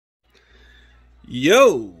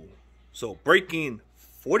Yo, so breaking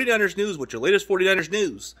 49ers news with your latest 49ers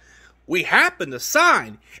news. We happen to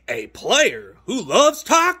sign a player who loves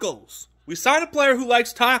tacos. We signed a player who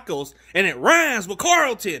likes tacos, and it rhymes with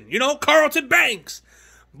Charlton. You know, Carlton Banks.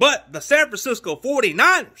 But the San Francisco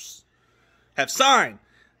 49ers have signed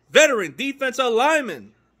veteran defensive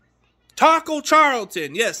lineman Taco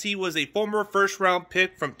Charlton. Yes, he was a former first-round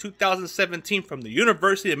pick from 2017 from the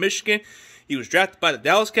University of Michigan. He was drafted by the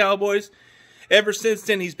Dallas Cowboys. Ever since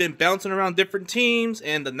then, he's been bouncing around different teams,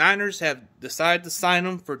 and the Niners have decided to sign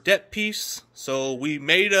him for depth piece. So we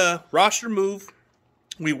made a roster move.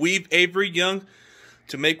 We weaved Avery Young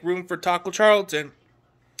to make room for Taco Charlton.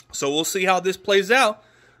 So we'll see how this plays out.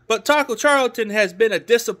 But Taco Charlton has been a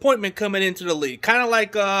disappointment coming into the league. Kind of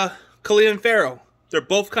like Khalil and Farrell. They're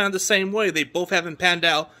both kind of the same way. They both haven't panned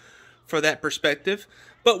out for that perspective.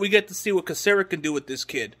 But we get to see what Kasera can do with this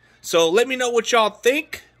kid. So let me know what y'all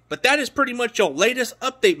think. But that is pretty much your latest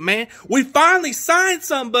update, man. We finally signed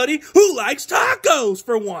somebody who likes tacos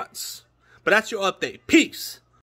for once. But that's your update. Peace.